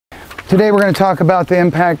Today we're going to talk about the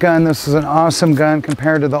impact gun. This is an awesome gun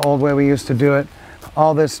compared to the old way we used to do it.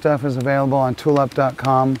 All this stuff is available on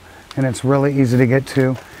toolup.com and it's really easy to get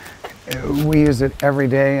to. We use it every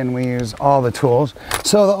day and we use all the tools.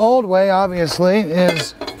 So the old way obviously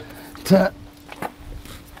is to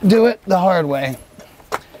do it the hard way.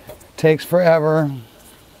 Takes forever.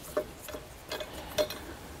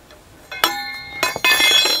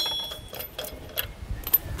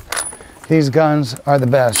 These guns are the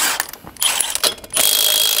best.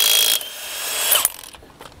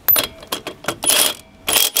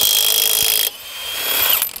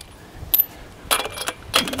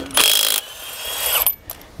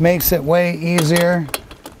 Makes it way easier.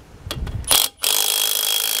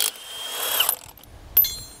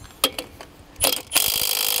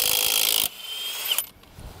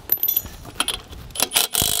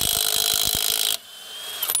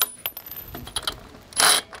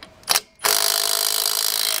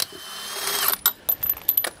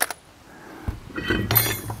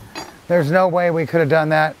 There's no way we could have done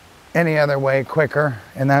that any other way quicker,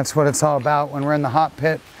 and that's what it's all about. When we're in the hot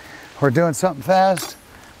pit, we're doing something fast,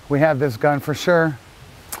 we have this gun for sure,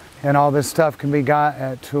 and all this stuff can be got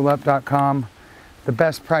at toolup.com. The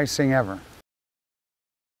best pricing ever.